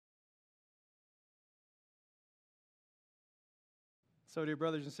So, dear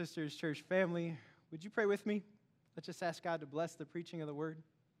brothers and sisters, church family, would you pray with me? Let's just ask God to bless the preaching of the word.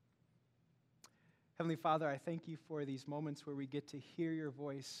 Heavenly Father, I thank you for these moments where we get to hear your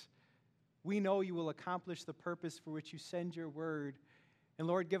voice. We know you will accomplish the purpose for which you send your word. And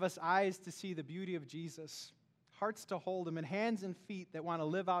Lord, give us eyes to see the beauty of Jesus, hearts to hold him, and hands and feet that want to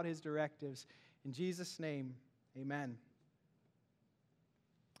live out his directives. In Jesus' name, amen.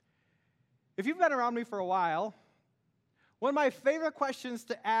 If you've been around me for a while, one of my favorite questions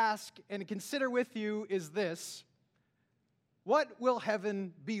to ask and consider with you is this: what will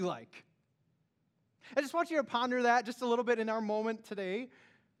heaven be like? I just want you to ponder that just a little bit in our moment today.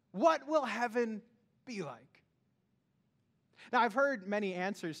 What will heaven be like? Now, I've heard many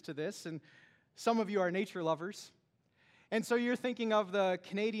answers to this, and some of you are nature lovers. And so you're thinking of the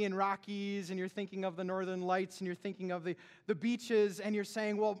Canadian Rockies, and you're thinking of the Northern Lights, and you're thinking of the beaches, and you're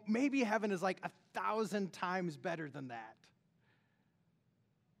saying, well, maybe heaven is like 1,000 times better than that.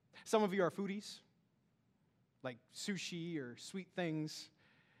 Some of you are foodies, like sushi or sweet things.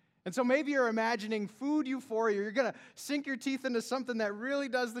 And so maybe you're imagining food euphoria. You're going to sink your teeth into something that really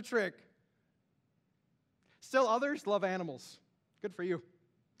does the trick. Still others love animals. Good for you.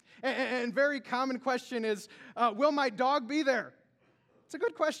 And very common question is, will my dog be there? It's a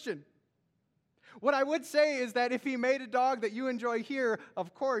good question. What I would say is that if he made a dog that you enjoy here,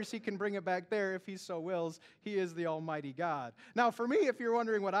 of course he can bring it back there if he so wills. He is the Almighty God. Now for me, if you're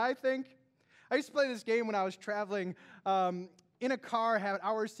wondering what I think, I used to play this game when I was traveling in a car, had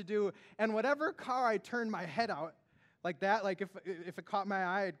hours to do, and whatever car I turned my head out like that, like if it caught my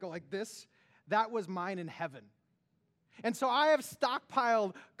eye, I'd go like this, that was mine in heaven. And so I have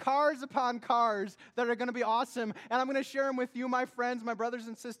stockpiled cars upon cars that are going to be awesome, and I'm going to share them with you, my friends, my brothers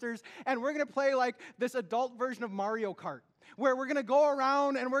and sisters, and we're going to play like this adult version of Mario Kart, where we're going to go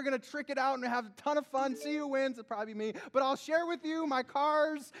around and we're going to trick it out and have a ton of fun, see who wins. It'll probably be me, but I'll share with you my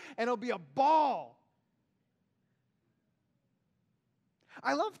cars, and it'll be a ball.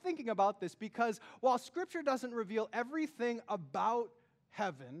 I love thinking about this because while Scripture doesn't reveal everything about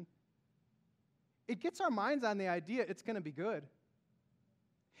heaven, it gets our minds on the idea it's going to be good.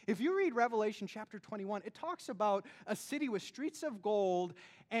 If you read Revelation chapter 21, it talks about a city with streets of gold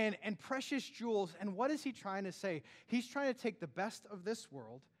and precious jewels. And what is he trying to say? He's trying to take the best of this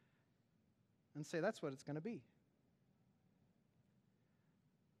world and say that's what it's going to be.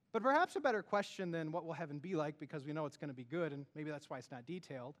 But perhaps a better question than what will heaven be like, because we know it's going to be good, and maybe that's why it's not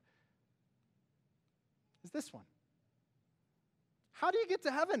detailed, is this one. How do you get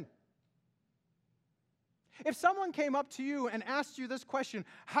to heaven? If someone came up to you and asked you this question,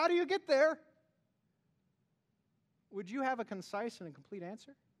 how do you get there? Would you have a concise and a complete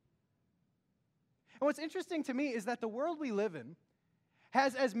answer? And what's interesting to me is that the world we live in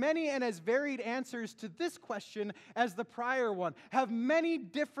has as many and as varied answers to this question as the prior one, have many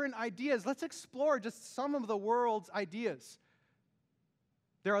different ideas. Let's explore just some of the world's ideas.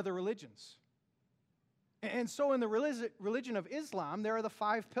 There are the religions. And so in the religion of Islam, there are the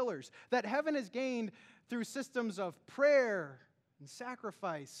 5 pillars that heaven is gained through systems of prayer and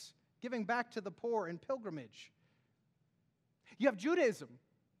sacrifice, giving back to the poor, and pilgrimage. You have Judaism,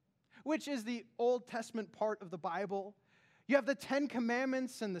 which is the Old Testament part of the Bible. You have the 10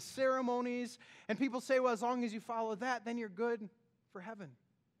 Commandments and the ceremonies, and people say, well, as long as you follow that, then you're good for heaven.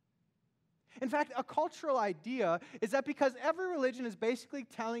 In fact, a cultural idea is that because every religion is basically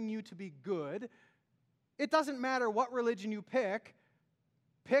telling you to be good, it doesn't matter what religion you pick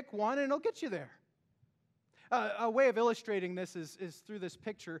one and it'll get you there. A way of illustrating this is through this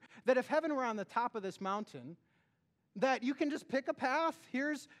picture, that if heaven were on the top of this mountain, that you can just pick a path.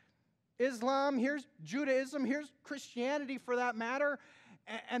 Here's Islam, here's Judaism, here's Christianity for that matter,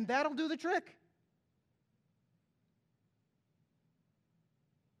 and that'll do the trick.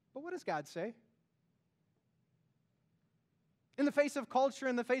 But what does God say? In the face of culture,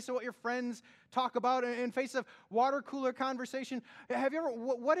 in the face of what your friends talk about, in the face of water cooler conversation, have you ever,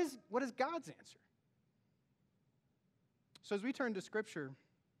 what is God's answer? So as we turn to Scripture,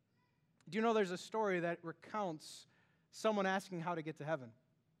 do you know there's a story that recounts someone asking how to get to heaven?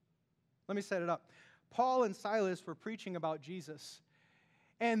 Let me set it up. Paul and Silas were preaching about Jesus,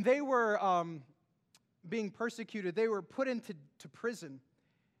 and they were being persecuted. They were put into prison.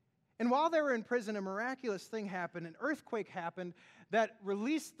 And while they were in prison, a miraculous thing happened. An earthquake happened that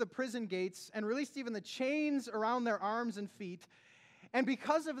released the prison gates and released even the chains around their arms and feet. And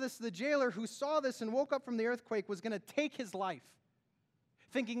because of this, the jailer who saw this and woke up from the earthquake was going to take his life,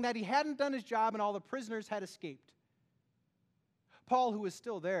 thinking that he hadn't done his job and all the prisoners had escaped. Paul, who was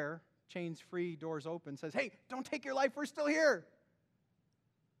still there, chains free, doors open, says, hey, don't take your life, we're still here.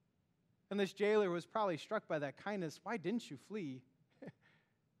 And this jailer was probably struck by that kindness. Why didn't you flee?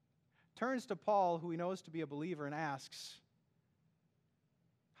 turns to Paul, who he knows to be a believer, and asks,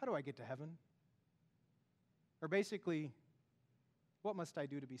 how do I get to heaven? Or basically, what must I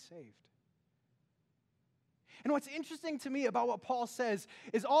do to be saved? And what's interesting to me about what Paul says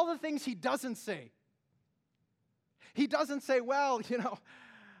is all the things he doesn't say. He doesn't say, well,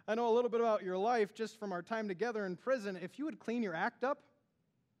 I know a little bit about your life just from our time together in prison. If you would clean your act up,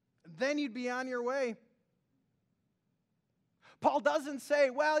 then you'd be on your way. Paul doesn't say,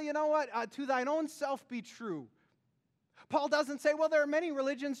 well, you know what, to thine own self be true. Paul doesn't say, well, there are many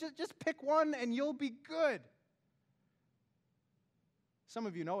religions, just pick one and you'll be good. Some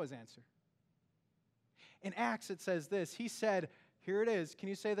of you know his answer. In Acts, it says this. He said, here it is. Can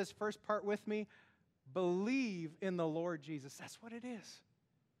you say this first part with me? Believe in the Lord Jesus. That's what it is.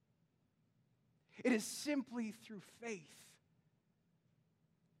 It is simply through faith.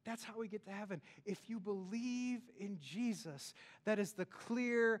 That's how we get to heaven. If you believe in Jesus, that is the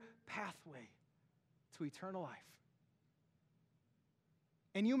clear pathway to eternal life.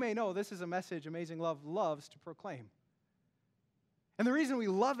 And you may know this is a message Amazing Love loves to proclaim. And the reason we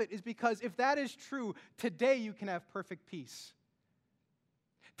love it is because if that is true, today you can have perfect peace.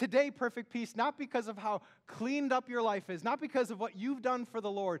 Today, perfect peace, not because of how cleaned up your life is, not because of what you've done for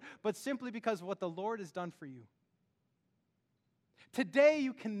the Lord, but simply because of what the Lord has done for you. Today,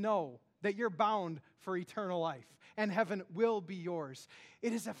 you can know that you're bound for eternal life, and heaven will be yours.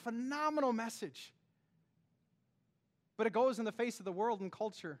 It is a phenomenal message. But it goes in the face of the world and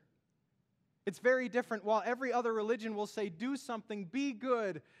culture. It's very different. While every other religion will say, do something, be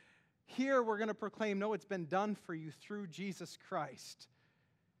good, here we're going to proclaim, no, it's been done for you through Jesus Christ.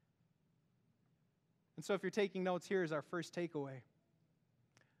 And so if you're taking notes, here is our first takeaway.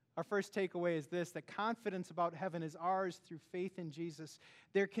 Our first takeaway is this, that confidence about heaven is ours through faith in Jesus.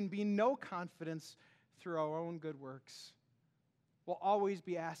 There can be no confidence through our own good works. We'll always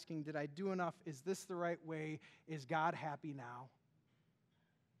be asking, did I do enough? Is this the right way? Is God happy now?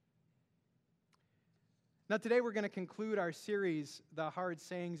 Now today we're going to conclude our series, The Hard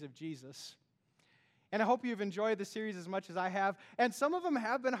Sayings of Jesus. And I hope you've enjoyed the series as much as I have. And some of them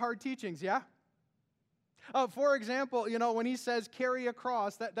have been hard teachings, yeah? For example, when he says, carry a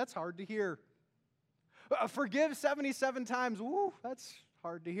cross, that's hard to hear. Forgive 77 times, woo, that's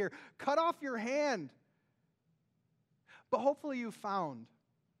hard to hear. Cut off your hand. But hopefully you found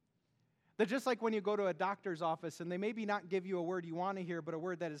that just like when you go to a doctor's office and they maybe not give you a word you want to hear, but a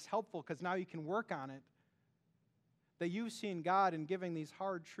word that is helpful because now you can work on it, that you've seen God in giving these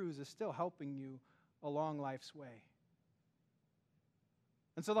hard truths is still helping you along life's way.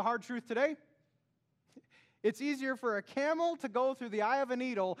 And so the hard truth today, it's easier for a camel to go through the eye of a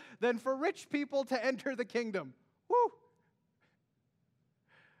needle than for rich people to enter the kingdom. Woo!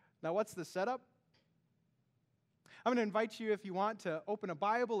 Now, what's the setup? I'm going to invite you, if you want, to open a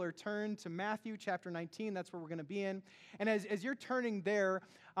Bible or turn to Matthew chapter 19. That's where we're going to be in. And as you're turning there,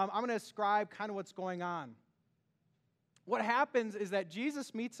 I'm going to describe kind of what's going on. What happens is that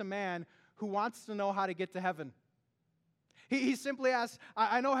Jesus meets a man who wants to know how to get to heaven. He simply asks,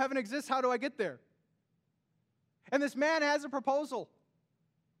 I know heaven exists, how do I get there? And this man has a proposal.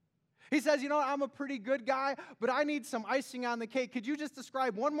 He says, I'm a pretty good guy, but I need some icing on the cake. Could you just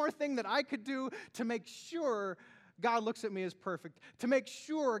describe one more thing that I could do to make sure God looks at me as perfect? To make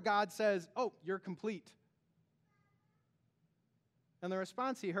sure God says, oh, you're complete. And the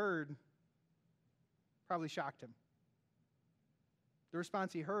response he heard probably shocked him. The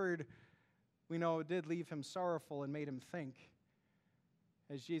response he heard, we know, did leave him sorrowful and made him think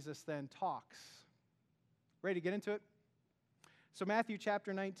as Jesus then talks. Ready to get into it? So Matthew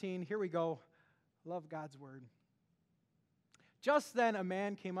chapter 19, here we go. Love God's word. Just then a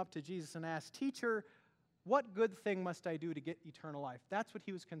man came up to Jesus and asked, Teacher, what good thing must I do to get eternal life? That's what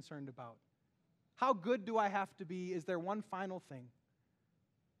he was concerned about. How good do I have to be? Is there one final thing?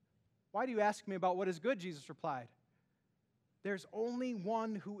 Why do you ask me about what is good? Jesus replied. There's only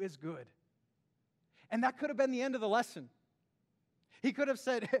one who is good. And that could have been the end of the lesson. He could have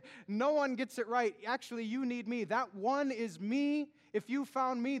said, no one gets it right. Actually, you need me. That one is me. If you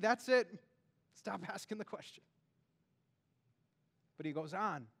found me, that's it. Stop asking the question. But he goes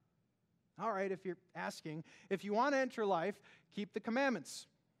on. All right, if you're asking, if you want to enter life, keep the commandments.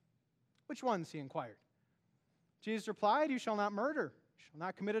 Which ones, he inquired. Jesus replied, you shall not murder. You shall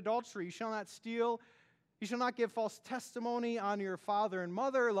not commit adultery. You shall not steal. You shall not give false testimony. Honor your father and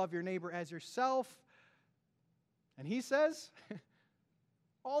mother. Love your neighbor as yourself. And he says,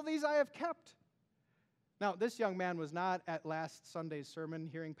 all these I have kept. Now, this young man was not at last Sunday's sermon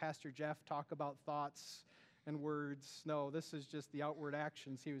hearing Pastor Jeff talk about thoughts and words. No, this is just the outward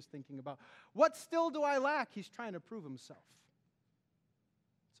actions he was thinking about. What still do I lack? He's trying to prove himself.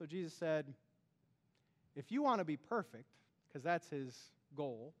 So Jesus said, if you want to be perfect, because that's his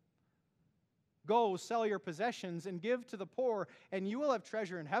goal, go sell your possessions and give to the poor, and you will have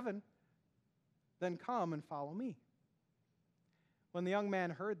treasure in heaven. Then come and follow me. When the young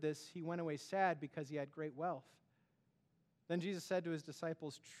man heard this, he went away sad because he had great wealth. Then Jesus said to his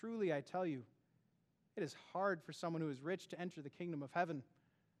disciples, truly I tell you, it is hard for someone who is rich to enter the kingdom of heaven.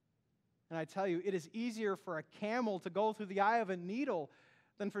 And I tell you, it is easier for a camel to go through the eye of a needle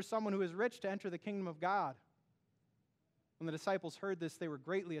than for someone who is rich to enter the kingdom of God. When the disciples heard this, they were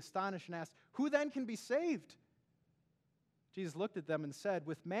greatly astonished and asked, who then can be saved? Jesus looked at them and said,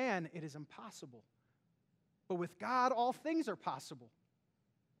 with man it is impossible, but with God all things are possible.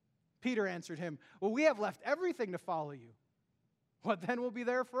 Peter answered him, well, we have left everything to follow you. What then will be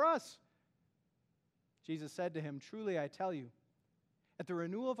there for us? Jesus said to him, truly I tell you, at the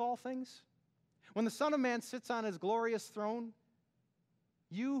renewal of all things, when the Son of Man sits on his glorious throne,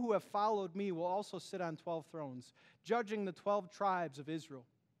 you who have followed me will also sit on 12 thrones, judging the 12 tribes of Israel.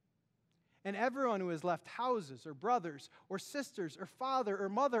 And everyone who has left houses or brothers or sisters or father or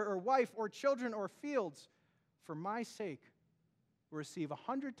mother or wife or children or fields for my sake will receive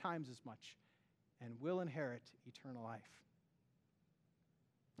 100 times as much and will inherit eternal life.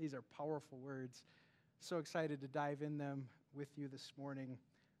 These are powerful words. So excited to dive in them with you this morning.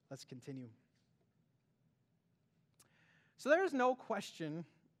 Let's continue. So there is no question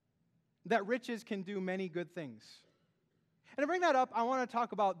that riches can do many good things. And to bring that up, I want to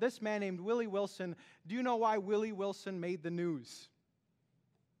talk about this man named Willie Wilson. Do you know why Willie Wilson made the news?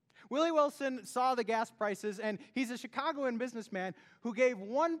 Willie Wilson saw the gas prices, and he's a Chicagoan businessman who gave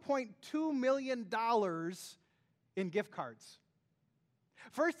 $1.2 million in gift cards.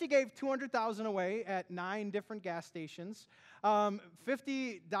 First, he gave $200,000 away at 9 different gas stations.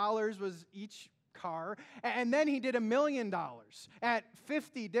 $50 was each car, and then he did $1 million at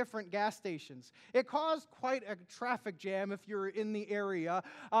 50 different gas stations. It caused quite a traffic jam if you're in the area,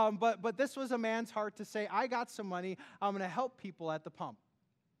 but this was a man's heart to say, I got some money, I'm going to help people at the pump.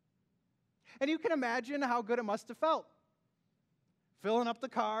 And you can imagine how good it must have felt. Filling up the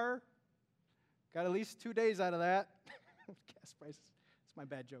car, got at least 2 days out of that. Gas prices, it's my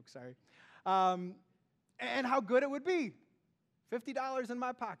bad joke, sorry. And how good it would be. $50 in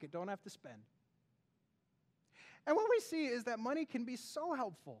my pocket, don't have to spend. And what we see is that money can be so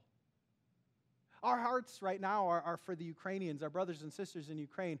helpful. Our hearts right now are for the Ukrainians, our brothers and sisters in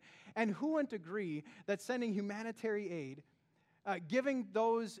Ukraine. And who wouldn't agree that sending humanitarian aid, giving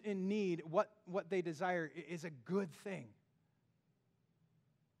those in need what they desire is a good thing?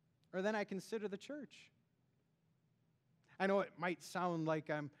 Or then I consider the church. I know it might sound like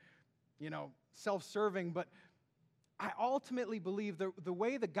I'm, self-serving, but I ultimately believe the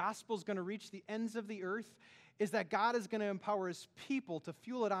way the gospel is going to reach the ends of the earth is that God is going to empower his people to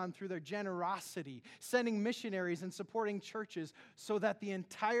fuel it on through their generosity, sending missionaries and supporting churches so that the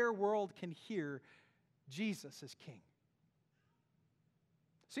entire world can hear Jesus is King.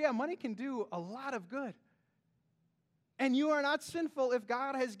 So yeah, money can do a lot of good. And you are not sinful if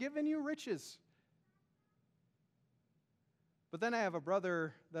God has given you riches. But then I have a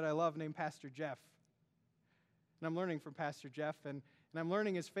brother that I love named Pastor Jeff. And I'm learning from Pastor Jeff, and I'm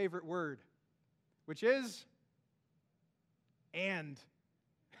learning his favorite word, which is and.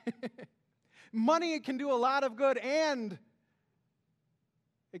 Money can do a lot of good, and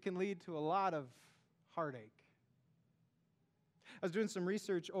it can lead to a lot of heartache. I was doing some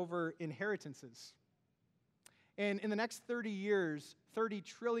research over inheritances. And in the next 30 years, $30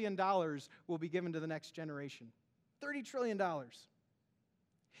 trillion will be given to the next generation. $30 trillion.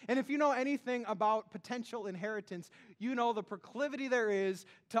 And if you know anything about potential inheritance, you know the proclivity there is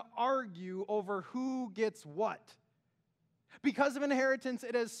to argue over who gets what. Because of inheritance,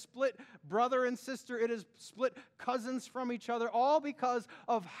 it has split brother and sister. It has split cousins from each other, all because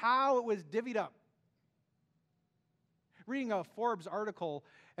of how it was divvied up. Reading a Forbes article,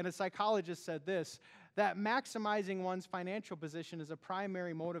 and a psychologist said this, that maximizing one's financial position is a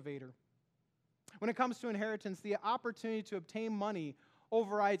primary motivator. When it comes to inheritance, the opportunity to obtain money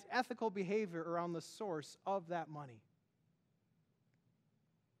overrides ethical behavior around the source of that money.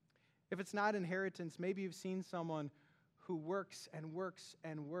 If it's not inheritance, maybe you've seen someone who works and works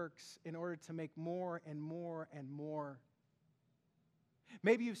and works in order to make more and more and more.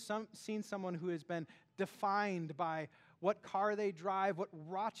 Maybe you've seen someone who has been defined by what car they drive, what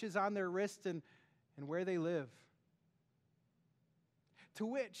watch is on their wrist, and where they live. To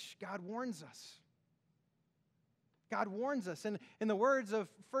which God warns us. God warns us. And in the words of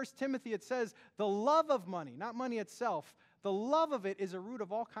 1 Timothy, it says, the love of money, not money itself, the love of it is a root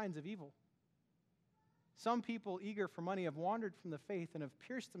of all kinds of evil. Some people eager for money have wandered from the faith and have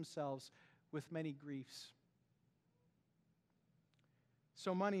pierced themselves with many griefs.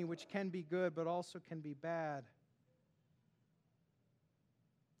 So money, which can be good but also can be bad,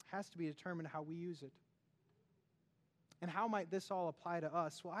 has to be determined how we use it. And how might this all apply to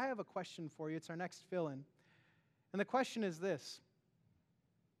us? Well, I have a question for you. It's our next fill-in. And the question is this: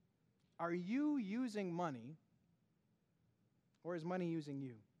 are you using money, or is money using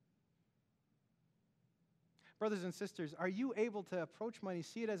you? Brothers and sisters, are you able to approach money,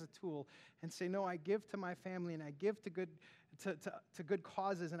 see it as a tool, and say, no, I give to my family, and I give to good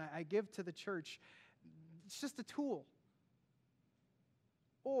causes, and I give to the church? It's just a tool.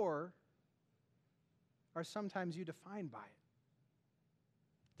 Or are sometimes you defined by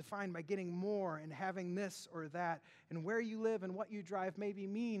it? Defined by getting more and having this or that, and where you live and what you drive maybe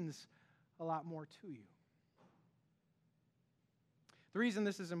means a lot more to you. The reason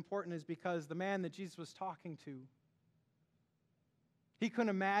this is important is because the man that Jesus was talking to, he couldn't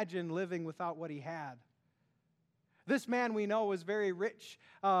imagine living without what he had. This man, we know, was very rich.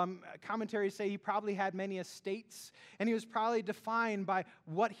 Commentaries say he probably had many estates, and he was probably defined by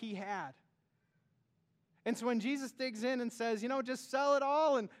what he had. And so when Jesus digs in and says, just sell it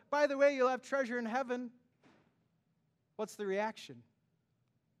all, and by the way, you'll have treasure in heaven, what's the reaction?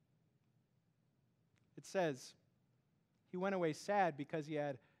 It says, he went away sad because he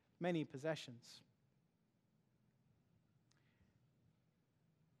had many possessions.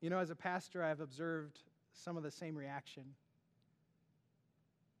 As a pastor, I've observed some of the same reaction.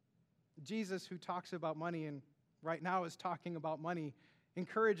 Jesus, who talks about money and right now is talking about money,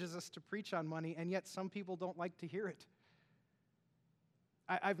 encourages us to preach on money, and yet some people don't like to hear it.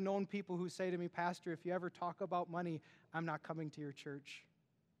 I've known people who say to me, Pastor, if you ever talk about money, I'm not coming to your church.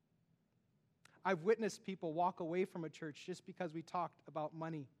 I've witnessed people walk away from a church just because we talked about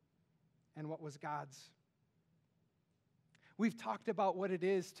money and what was God's. We've talked about what it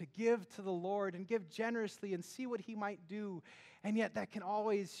is to give to the Lord and give generously and see what He might do, and yet that can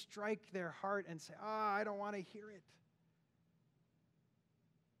always strike their heart and say, I don't want to hear it.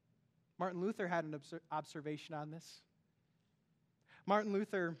 Martin Luther had an observation on this. Martin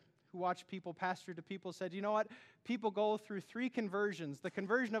Luther, who watched people pastor to people, said, you know what? People go through 3 conversions: the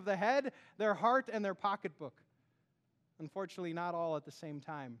conversion of the head, their heart, and their pocketbook. Unfortunately, not all at the same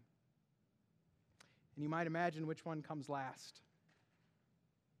time. And you might imagine which one comes last.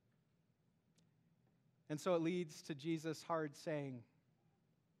 And so it leads to Jesus' hard saying.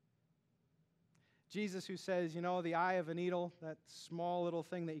 Jesus, who says, the eye of a needle, that small little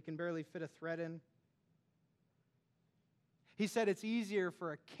thing that you can barely fit a thread in. He said it's easier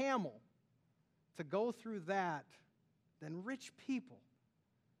for a camel to go through that than rich people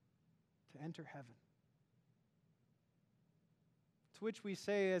to enter heaven. To which we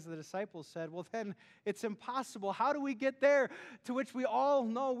say, as the disciples said, well then, it's impossible. How do we get there? To which we all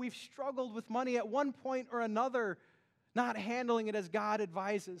know we've struggled with money at one point or another, not handling it as God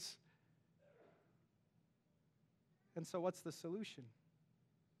advises. And so what's the solution?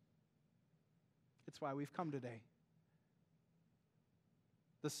 It's why we've come today.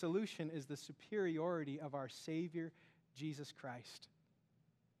 The solution is the superiority of our Savior, Jesus Christ.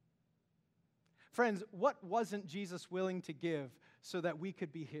 Friends, what wasn't Jesus willing to give so that we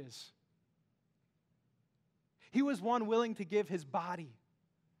could be His? He was one willing to give His body,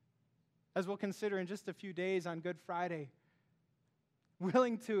 as we'll consider in just a few days on Good Friday,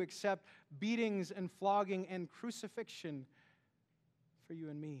 willing to accept beatings and flogging and crucifixion for you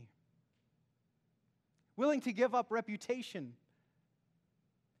and me, willing to give up reputation.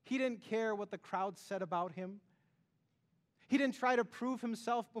 He didn't care what the crowd said about Him. He didn't try to prove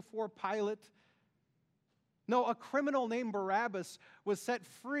Himself before Pilate. No, a criminal named Barabbas was set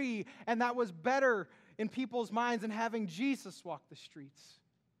free, and that was better in people's minds than having Jesus walk the streets.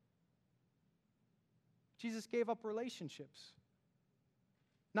 Jesus gave up relationships.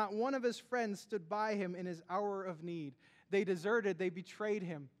 Not one of His friends stood by Him in His hour of need. They deserted, they betrayed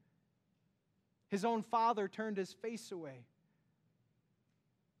Him. His own Father turned His face away.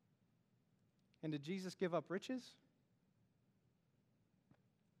 And did Jesus give up riches?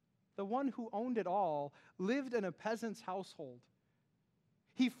 The one who owned it all lived in a peasant's household.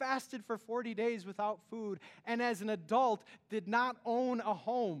 He fasted for 40 days without food, and as an adult did not own a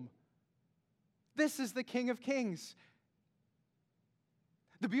home. This is the King of Kings.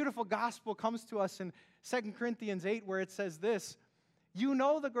 The beautiful gospel comes to us in 2 Corinthians 8, where it says this: you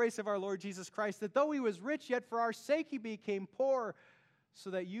know the grace of our Lord Jesus Christ, that though He was rich, yet for our sake He became poor,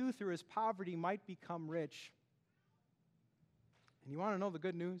 so that you through His poverty might become rich. And you want to know the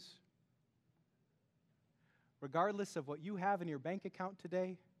good news? Regardless of what you have in your bank account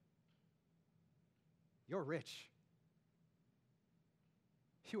today, You're rich.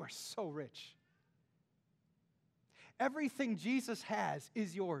 You are so rich. Everything Jesus has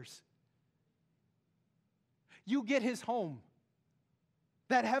is yours. You get his home.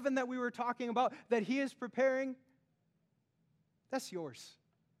 That heaven that we were talking about, that he is preparing, that's yours.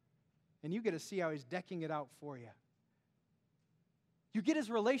 And you get to see how he's decking it out for you. You get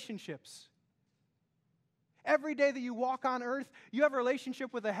his relationships. Every day that you walk on earth, you have a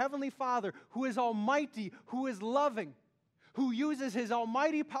relationship with a heavenly Father who is almighty, who is loving, who uses his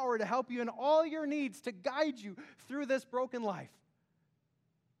almighty power to help you in all your needs, to guide you through this broken life.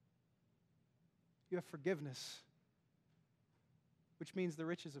 You have forgiveness, which means the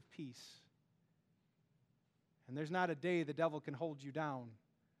riches of peace. And there's not a day the devil can hold you down,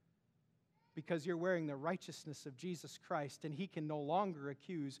 because you're wearing the righteousness of Jesus Christ, and he can no longer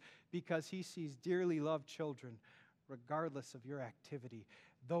accuse, because he sees dearly loved children regardless of your activity.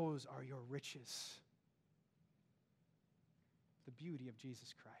 Those are your riches. The beauty of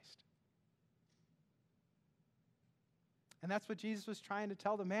Jesus Christ. And that's what Jesus was trying to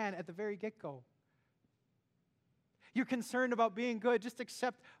tell the man at the very get-go. You're concerned about being good, just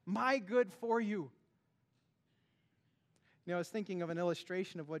accept my good for you. You know, I was thinking of an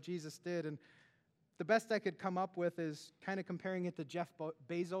illustration of what Jesus did, and the best I could come up with is kind of comparing it to Jeff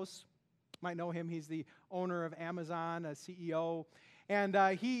Bezos. You might know him. He's the owner of Amazon, a CEO. And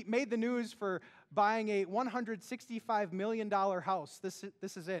he made the news for buying a $165 million house. This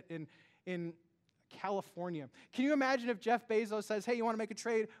is it, in California. Can you imagine if Jeff Bezos says, hey, you want to make a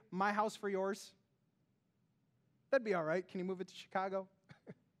trade? My house for yours? That'd be all right. Can you move it to Chicago?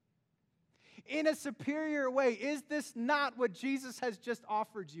 In a superior way, is this not what Jesus has just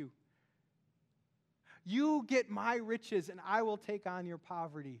offered you? You get my riches and I will take on your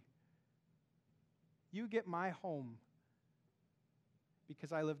poverty. You get my home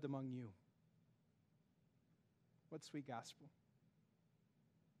because I lived among you. What sweet gospel.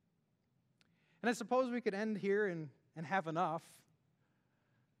 And I suppose we could end here and have enough.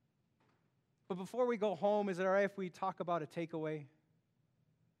 But before we go home, is it all right if we talk about a takeaway?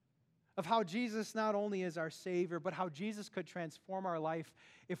 Of how Jesus not only is our Savior, but how Jesus could transform our life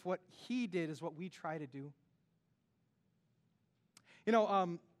if what he did is what we try to do. You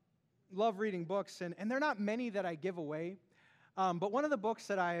know, love reading books, and there are not many that I give away. But one of the books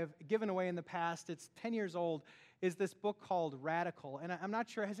that I have given away in the past, it's 10 years old, is this book called Radical. And I'm not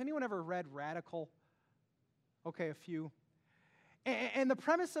sure, has anyone ever read Radical? Okay, a few. And the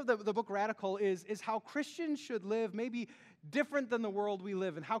premise of the book Radical is how Christians should live maybe different than the world we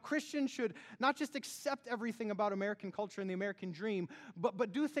live in. How Christians should not just accept everything about American culture and the American dream,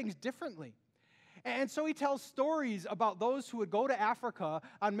 but do things differently. And so he tells stories about those who would go to Africa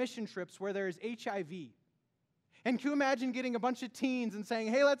on mission trips where there is HIV. And can you imagine getting a bunch of teens and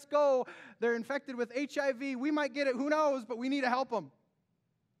saying, hey, let's go. They're infected with HIV. We might get it. Who knows? But we need to help them.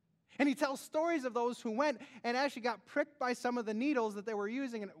 And he tells stories of those who went and actually got pricked by some of the needles that they were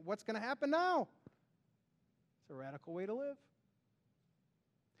using. And what's going to happen now? It's a radical way to live.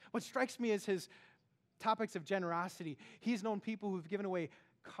 What strikes me is his topics of generosity. He's known people who've given away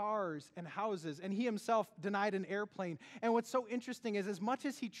cars and houses, and he himself denied an airplane. And what's so interesting is as much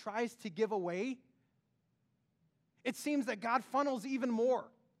as he tries to give away, it seems that God funnels even more.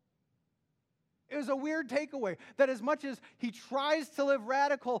 It was a weird takeaway that as much as he tries to live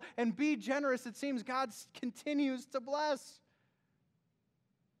radical and be generous, it seems God continues to bless.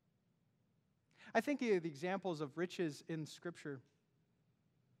 I think of the examples of riches in Scripture.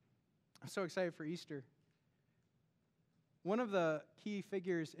 I'm so excited for Easter. One of the key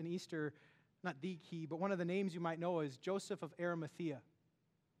figures in Easter, not the key, but one of the names you might know is Joseph of Arimathea.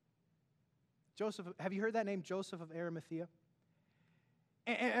 Joseph, have you heard that name, Joseph of Arimathea?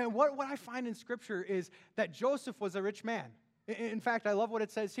 And what I find in Scripture is that Joseph was a rich man. In fact, I love what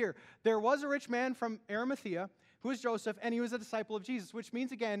it says here. There was a rich man from Arimathea who was Joseph, and he was a disciple of Jesus, which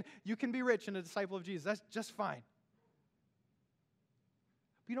means, again, you can be rich and a disciple of Jesus. That's just fine.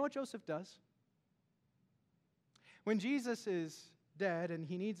 But you know what Joseph does? When Jesus is dead and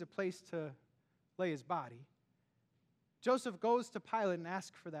he needs a place to lay his body, Joseph goes to Pilate and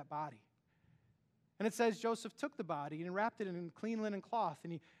asks for that body. And it says Joseph took the body and wrapped it in clean linen cloth,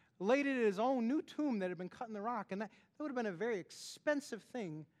 and he laid it in his own new tomb that had been cut in the rock. And that would have been a very expensive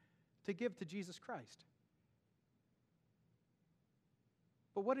thing to give to Jesus Christ.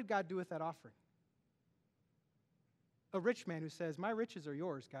 But what did God do with that offering? A rich man who says, my riches are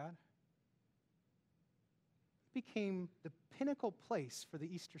yours, God. Became the pinnacle place for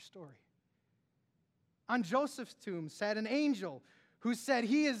the Easter story. On Joseph's tomb sat an angel who said,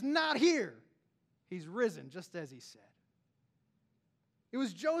 he is not here. He's risen, just as he said. It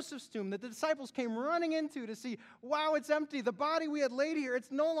was Joseph's tomb that the disciples came running into to see, wow, it's empty. The body we had laid here,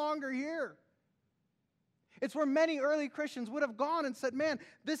 it's no longer here. It's where many early Christians would have gone and said, man,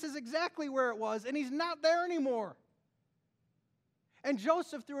 this is exactly where it was, and he's not there anymore. And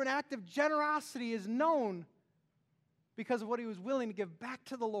Joseph, through an act of generosity, is known because of what he was willing to give back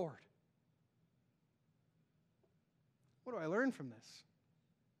to the Lord. What do I learn from this?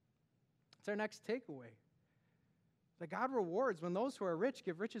 It's our next takeaway. That God rewards when those who are rich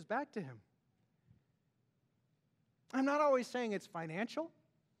give riches back to him. I'm not always saying it's financial.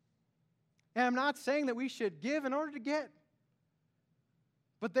 And I'm not saying that we should give in order to get.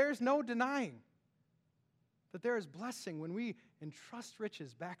 But there's no denying that there is blessing when we entrust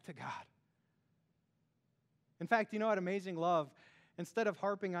riches back to God. In fact, you know what Amazing Love, instead of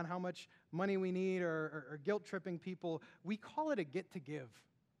harping on how much money we need or guilt-tripping people, we call it a get to give.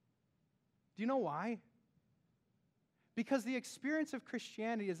 Do you know why? Because the experience of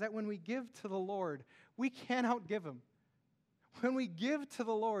Christianity is that when we give to the Lord, we can't outgive him. When we give to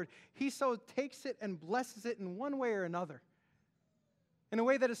the Lord, he so takes it and blesses it in one way or another. In a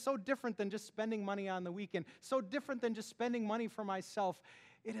way that is so different than just spending money on the weekend, so different than just spending money for myself.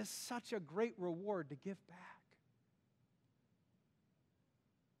 It is such a great reward to give back.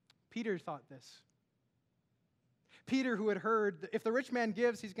 Peter thought this. Peter, who had heard, if the rich man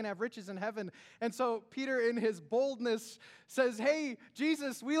gives, he's going to have riches in heaven. And so Peter, in his boldness, says, hey,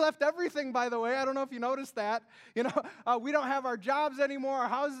 Jesus, we left everything, by the way. I don't know if you noticed that. We don't have our jobs anymore, our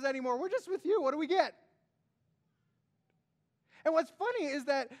houses anymore. We're just with you. What do we get? And what's funny is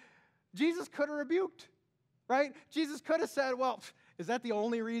that Jesus could have rebuked, right? Jesus could have said, well, is that the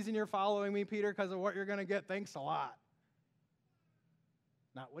only reason you're following me, Peter, because of what you're going to get? Thanks a lot.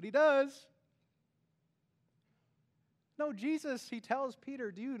 Not what he does. No, Jesus, he tells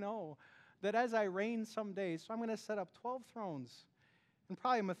Peter, do you know that as I reign someday, so I'm going to set up 12 thrones, and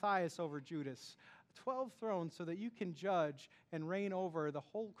probably Matthias over Judas, 12 thrones so that you can judge and reign over the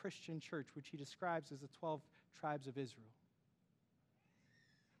whole Christian church, which he describes as the 12 tribes of Israel.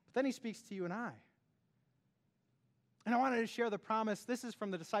 But then he speaks to you and I. And I wanted to share the promise. This is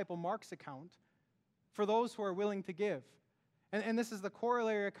from the disciple Mark's account for those who are willing to give. And this is the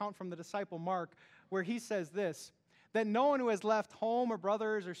corollary account from the disciple Mark, where he says this, that no one who has left home or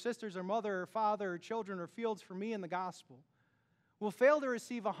brothers or sisters or mother or father or children or fields for me in the gospel will fail to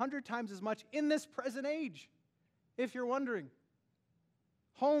receive 100 times as much in this present age, if you're wondering.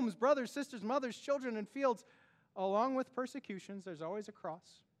 Homes, brothers, sisters, mothers, children, and fields, along with persecutions, there's always a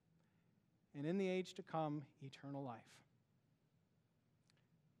cross, and in the age to come, eternal life.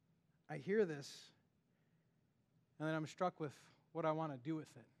 I hear this, and then I'm struck with what I want to do with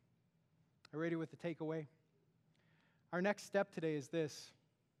it. Are you ready with the takeaway? Our next step today is this.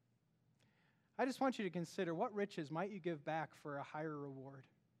 I just want you to consider what riches might you give back for a higher reward,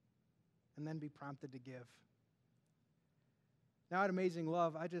 and then be prompted to give. Now at Amazing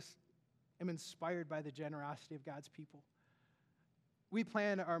Love, I just am inspired by the generosity of God's people. We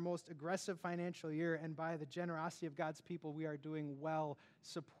plan our most aggressive financial year, and by the generosity of God's people, we are doing well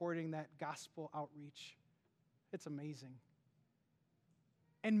supporting that gospel outreach. It's amazing.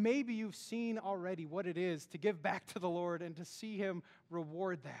 And maybe you've seen already what it is to give back to the Lord and to see him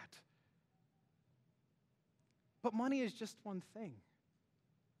reward that. But money is just one thing.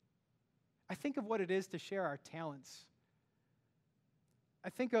 I think of what it is to share our talents. I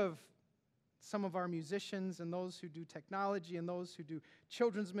think of some of our musicians and those who do technology and those who do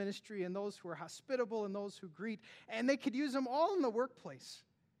children's ministry and those who are hospitable and those who greet, and they could use them all in the workplace.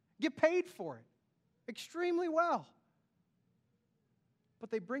 Get paid for it extremely well. But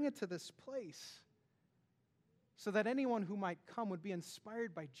they bring it to this place so that anyone who might come would be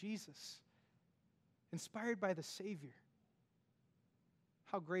inspired by Jesus, inspired by the Savior.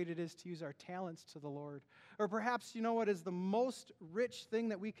 How great it is to use our talents to the Lord. Or perhaps, you know what is the most rich thing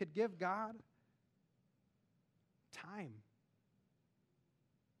that we could give God? Time.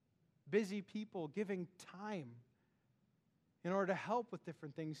 Busy people giving time in order to help with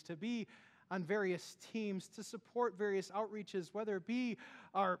different things, to be on various teams, to support various outreaches, whether it be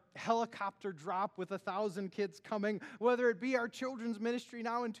our helicopter drop with 1,000 kids coming, whether it be our children's ministry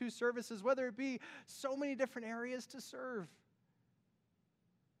now in 2 services, whether it be so many different areas to serve.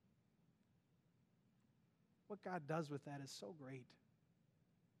 What God does with that is so great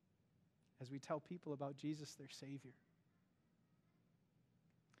as we tell people about Jesus, their Savior.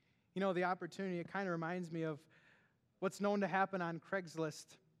 You know, the opportunity, it kind of reminds me of what's known to happen on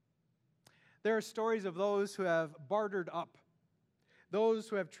Craigslist. There are stories of those who have bartered up, those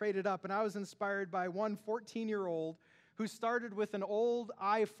who have traded up. And I was inspired by one 14-year-old who started with an old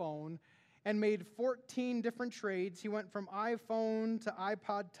iPhone and made 14 different trades. He went from iPhone to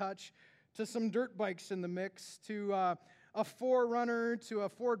iPod Touch to some dirt bikes in the mix to a 4Runner to a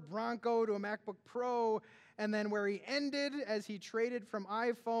Ford Bronco to a MacBook Pro. And then where he ended as he traded from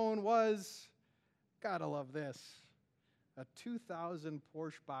iPhone was, gotta love this, a 2000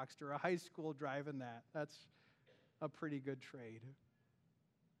 Porsche Boxster, a high school driving that. That's a pretty good trade.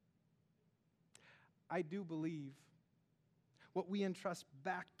 I do believe what we entrust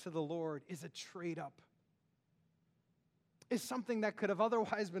back to the Lord is a trade up. Is something that could have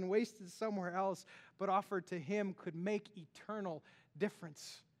otherwise been wasted somewhere else, but offered to Him could make eternal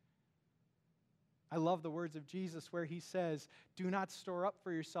difference. I love the words of Jesus where He says, "Do not store up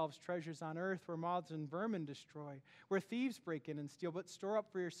for yourselves treasures on earth where moths and vermin destroy, where thieves break in and steal, but store up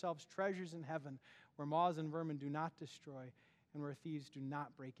for yourselves treasures in heaven where moths and vermin do not destroy and where thieves do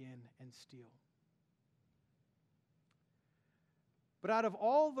not break in and steal." But out of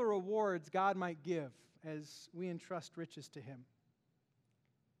all the rewards God might give as we entrust riches to Him,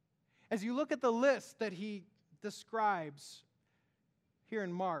 as you look at the list that He describes here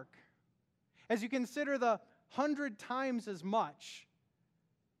in Mark, as you consider the 100 times as much,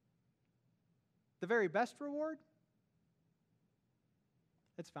 the very best reward,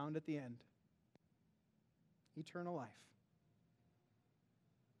 it's found at the end. Eternal life.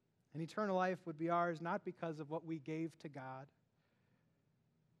 And eternal life would be ours not because of what we gave to God,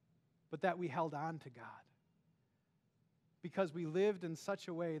 but that we held on to God. Because we lived in such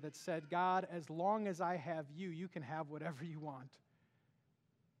a way that said, God, as long as I have you, you can have whatever you want.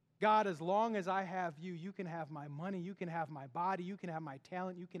 God, as long as I have you, you can have my money, you can have my body, you can have my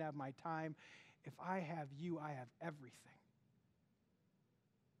talent, you can have my time. If I have you, I have everything.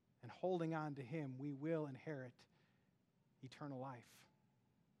 And holding on to Him, we will inherit eternal life.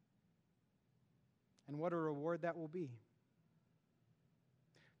 And what a reward that will be.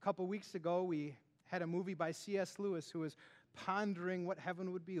 A couple weeks ago, we had a movie by C.S. Lewis who was pondering what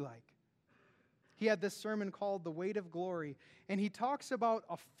heaven would be like. He had this sermon called The Weight of Glory, and he talks about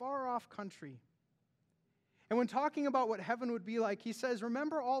a far-off country. And when talking about what heaven would be like, he says,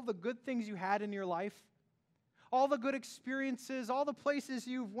 remember all the good things you had in your life? All the good experiences, all the places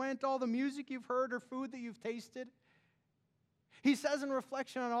you've went, all the music you've heard or food that you've tasted? He says in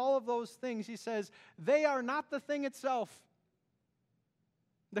reflection on all of those things, he says, they are not the thing itself.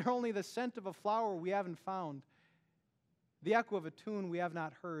 They're only the scent of a flower we haven't found, the echo of a tune we have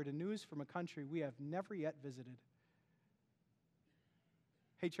not heard, and news from a country we have never yet visited.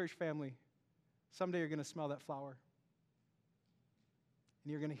 Hey, church family, someday you're going to smell that flower,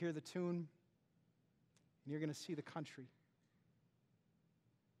 and you're going to hear the tune, and you're going to see the country,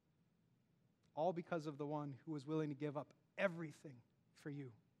 all because of the one who was willing to give up everything for you.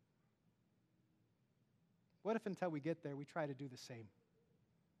 What if until we get there, we try to do the same?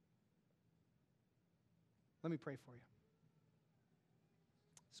 Let me pray for you.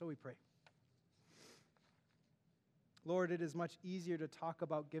 So we pray. Lord, it is much easier to talk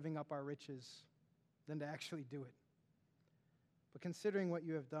about giving up our riches than to actually do it. But considering what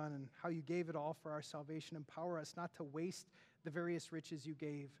you have done and how you gave it all for our salvation, empower us not to waste the various riches you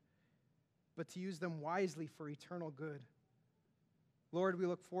gave, but to use them wisely for eternal good. Lord, we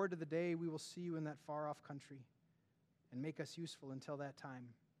look forward to the day we will see you in that far-off country and make us useful until that time.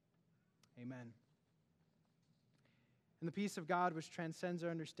 Amen. And the peace of God, which transcends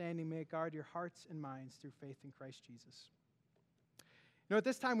our understanding, may it guard your hearts and minds through faith in Christ Jesus. You know, at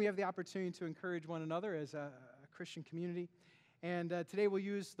this time, we have the opportunity to encourage one another as a Christian community. And today we'll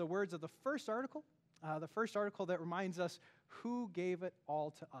use the words of the first article that reminds us who gave it all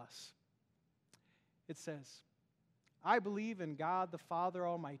to us. It says, I believe in God the Father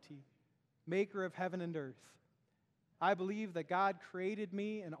Almighty, maker of heaven and earth. I believe that God created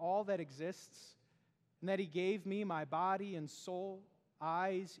me and all that exists, and that He gave me my body and soul,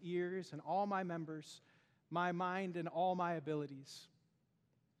 eyes, ears, and all my members, my mind and all my abilities.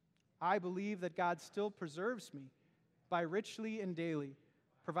 I believe that God still preserves me by richly and daily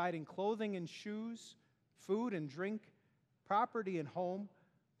providing clothing and shoes, food and drink, property and home,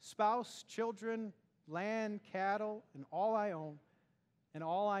 spouse, children, land, cattle, and all I own, and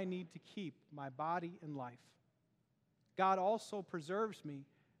all I need to keep my body and life. God also preserves me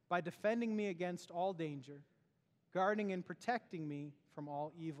by defending me against all danger, guarding and protecting me from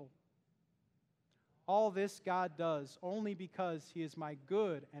all evil. All this God does only because He is my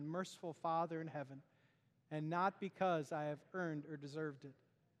good and merciful Father in heaven, and not because I have earned or deserved it.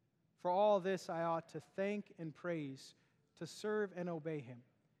 For all this I ought to thank and praise, to serve and obey Him.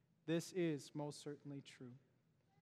 This is most certainly true.